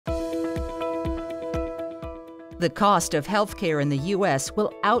The cost of healthcare in the U.S.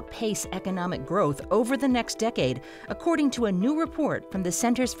 will outpace economic growth over the next decade, according to a new report from the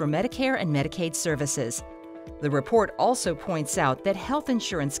Centers for Medicare and Medicaid Services. The report also points out that health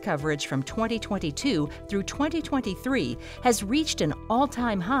insurance coverage from 2022 through 2023 has reached an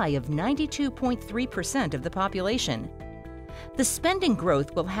all-time high of 92.3% of the population. The spending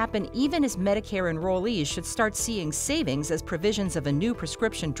growth will happen even as Medicare enrollees should start seeing savings as provisions of a new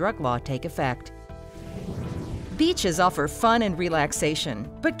prescription drug law take effect. Beaches offer fun and relaxation,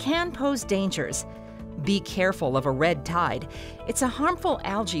 but can pose dangers. Be careful of a red tide. It's a harmful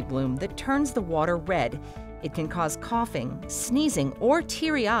algae bloom that turns the water red. It can cause coughing, sneezing, or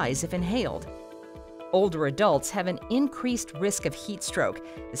teary eyes if inhaled. Older adults have an increased risk of heat stroke,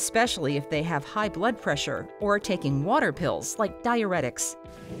 especially if they have high blood pressure or are taking water pills like diuretics.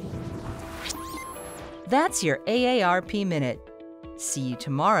 That's your AARP Minute. See you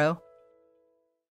tomorrow.